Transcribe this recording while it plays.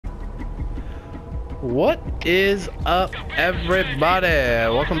What is up, everybody?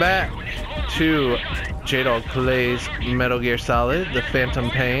 Welcome back to Jdogg Plays Metal Gear Solid, The Phantom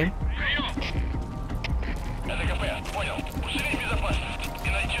Pain.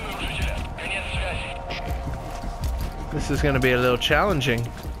 This is going to be a little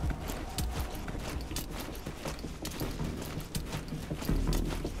challenging.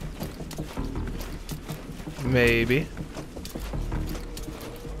 Maybe.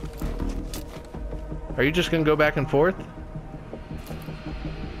 Are you just gonna go back and forth?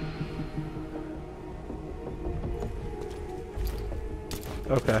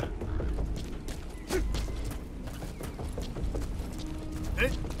 Okay.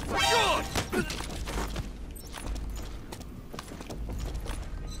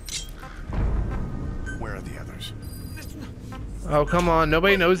 Where are the others? Oh, come on.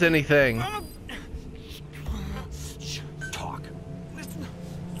 Nobody knows anything. Talk.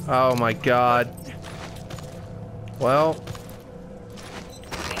 Oh my god. Well.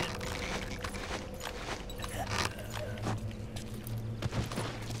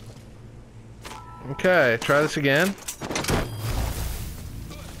 Okay, try this again.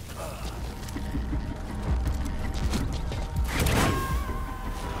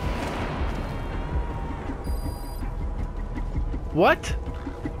 What?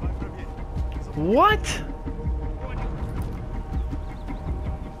 What?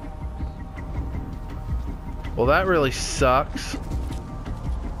 Well, that really sucks.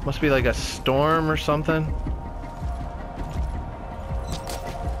 Must be like a storm or something.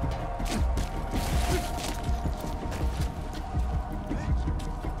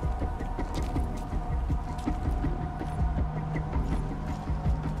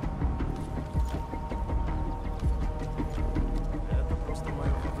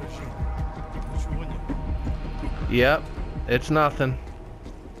 Yep, it's nothing.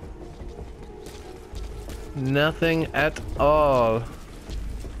 Nothing at all.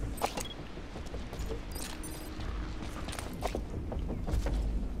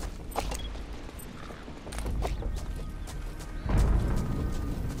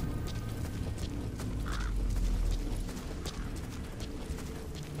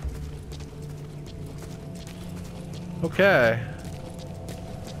 Okay.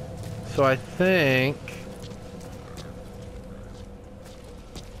 So I think...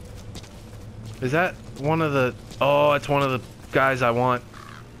 Is that one of the... Oh, it's one of the guys I want.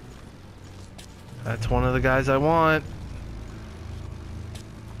 That's one of the guys I want.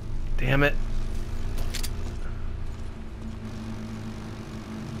 Damn it.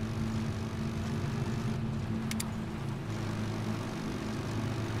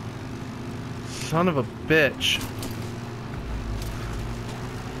 Son of a bitch.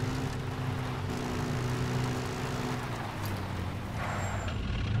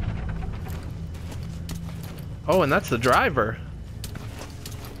 Oh, and that's the driver.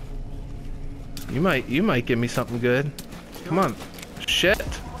 You might give me something good. Come on. Shit.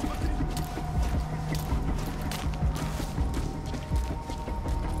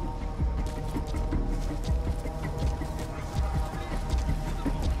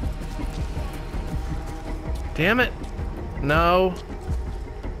 Damn it. No.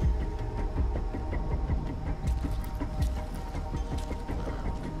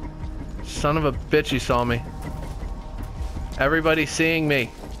 Son of a bitch, he saw me. Everybody's seeing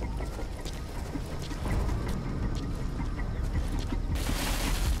me.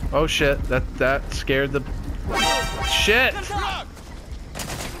 Oh shit, that scared the shit.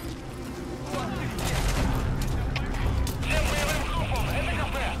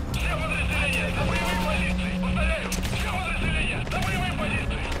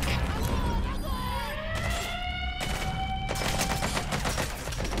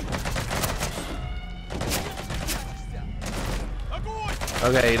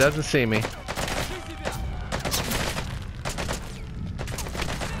 Okay, he doesn't see me.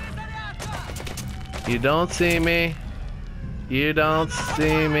 You don't see me. You don't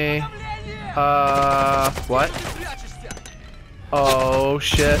see me. What? Oh,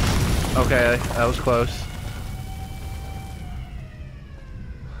 shit. Okay, that was close.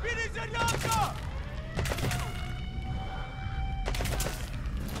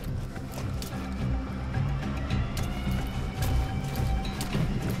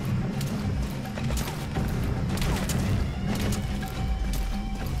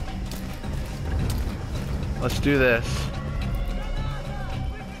 Let's do this.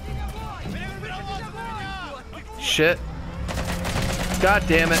 Shit. God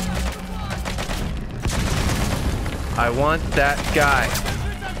damn it. I want that guy.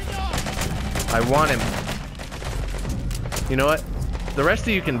 I want him. You know what? The rest of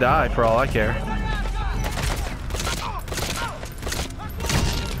you can die for all I care.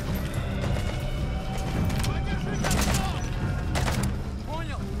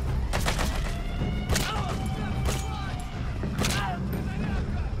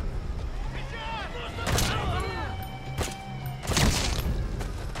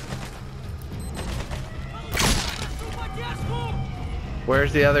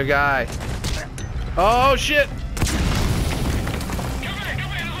 Where's the other guy? Oh shit!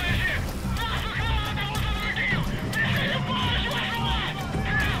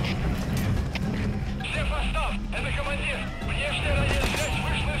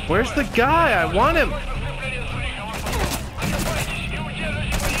 Where's the guy? I want him.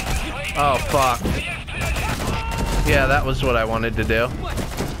 Oh fuck. Yeah, that was what I wanted to do.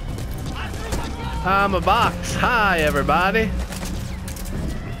 I'm a box. Hi everybody.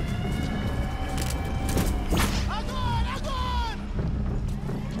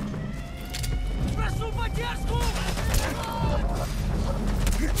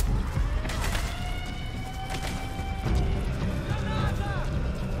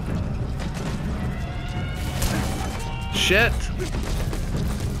 Shit.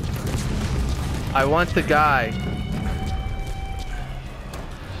 I want the guy.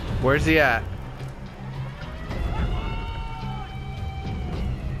 Where's he at?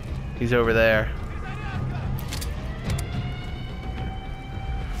 He's over there.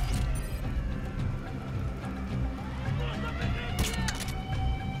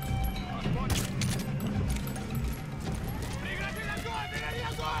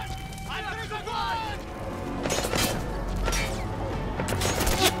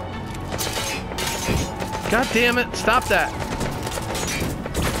 God damn it, stop that.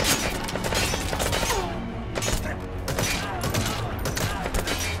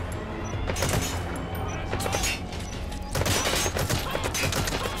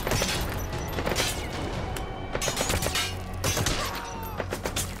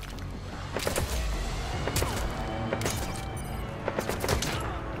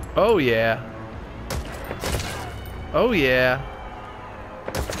 Oh yeah. Oh yeah.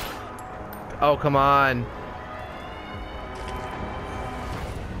 Oh, come on.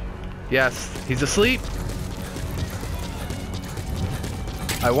 Yes, he's asleep.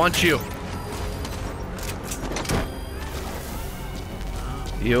 I want you.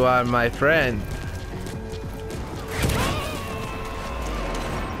 You are my friend.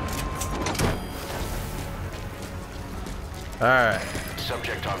 All right.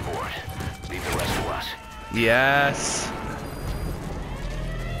 Subject on board. Leave the rest to us. Yes.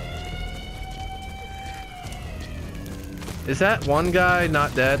 Is that one guy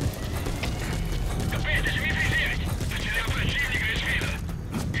not dead?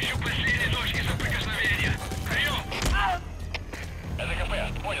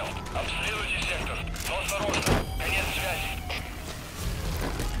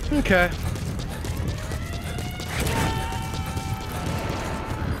 Okay.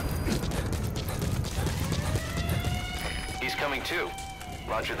 He's coming too.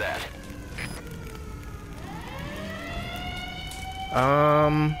 Roger that.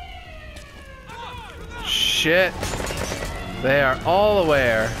 Shit. They are all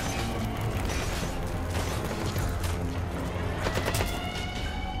aware.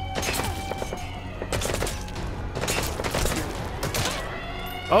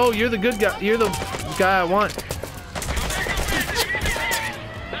 Oh, you're the good guy. You're the guy I want.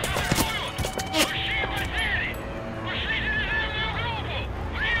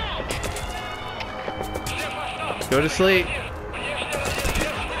 Go to sleep.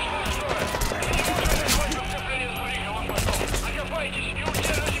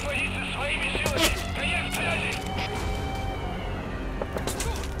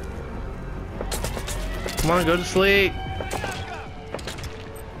 Come on, go to sleep.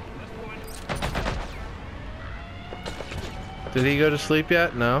 Did he go to sleep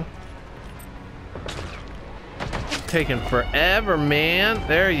yet? No. Taking forever, man.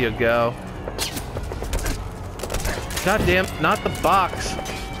 There you go. God damn, not the box.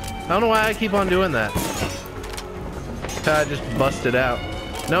 I don't know why I keep on doing that. I just busted out.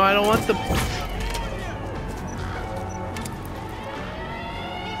 No, I don't want the...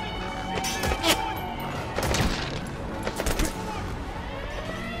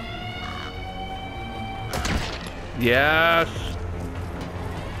 Yes.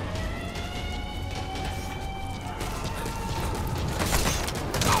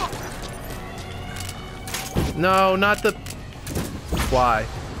 No, not the... Why?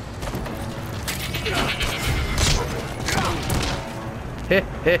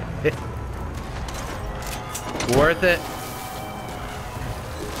 Worth it.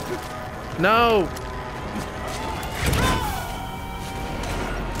 No.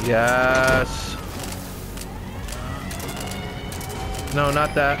 Yes. No,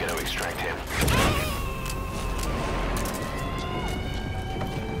 not that. We gotta extract him.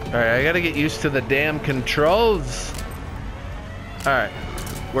 Alright, I gotta get used to the damn controls. Alright,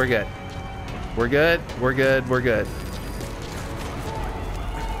 we're good. We're good, we're good, we're good.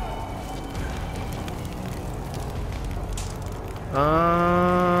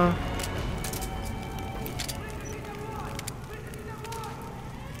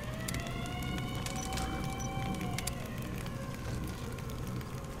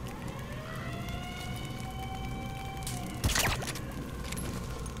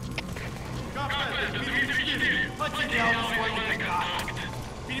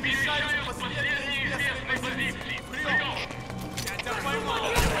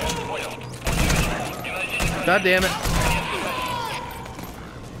 God damn it.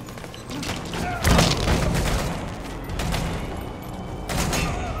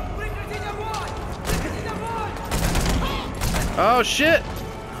 Oh shit!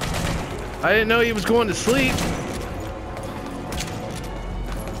 I didn't know he was going to sleep.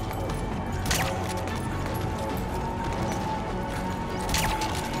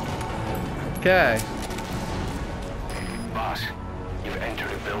 Okay. Boss, you've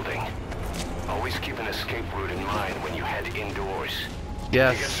entered a building. Always keep an escape route in mind when you head indoors.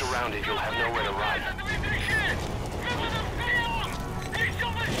 Yes. If you get surrounded, you'll have nowhere to run.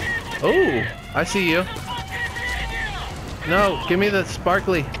 Oh, I see you. No, give me the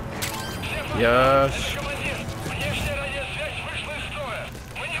sparkly. Yes.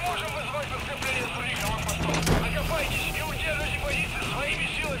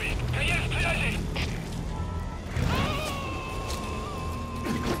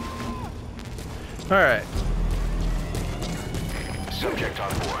 All right. Subject on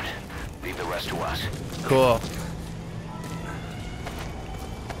board. Leave the rest to us. Cool.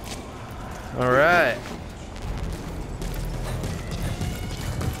 All right.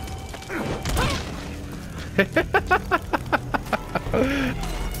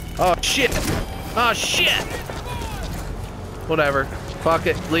 Oh shit! Oh shit! Whatever. Fuck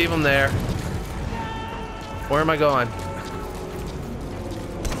it. Leave him there. Where am I going?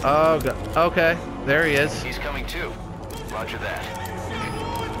 Oh god. Okay. There he is. He's coming too. Roger that.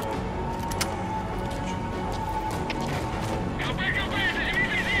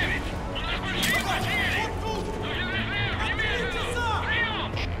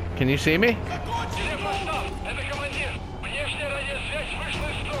 Can you see me?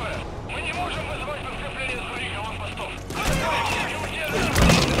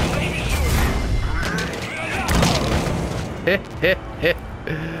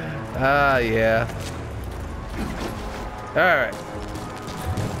 Ah, yeah. Alright.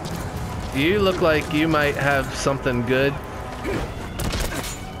 You look like you might have something good.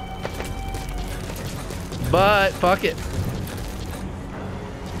 But, fuck it.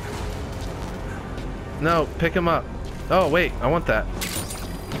 No, pick him up. Oh, wait, I want that.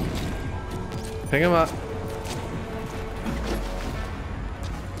 Pick him up.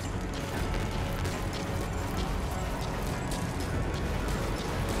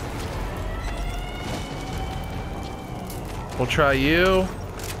 We'll try you.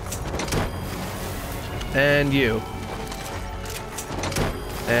 And you.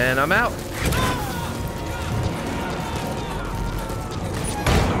 And I'm out.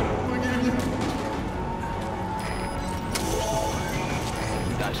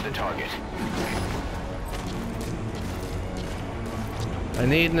 That's the target. I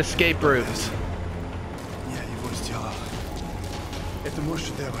need an escape route. Я его сделал. Это мой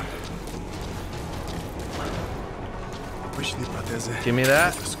шедевр. Обычные протезы. Give me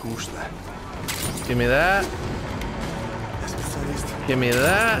that. Это скучно. Give me that. Я специалист. Give me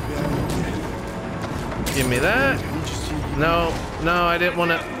that. Give me that. No, no, I didn't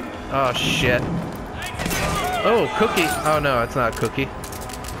want to. Oh, shit. Oh, cookie. Oh, no, it's not a cookie.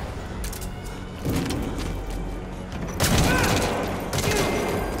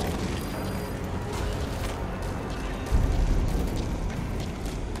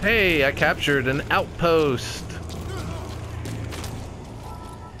 Hey, I captured an outpost.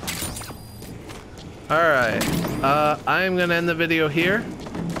 Alright, I'm gonna end the video here.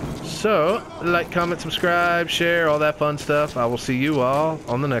 So, like, comment, subscribe, share, all that fun stuff. I will see you all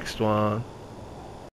on the next one.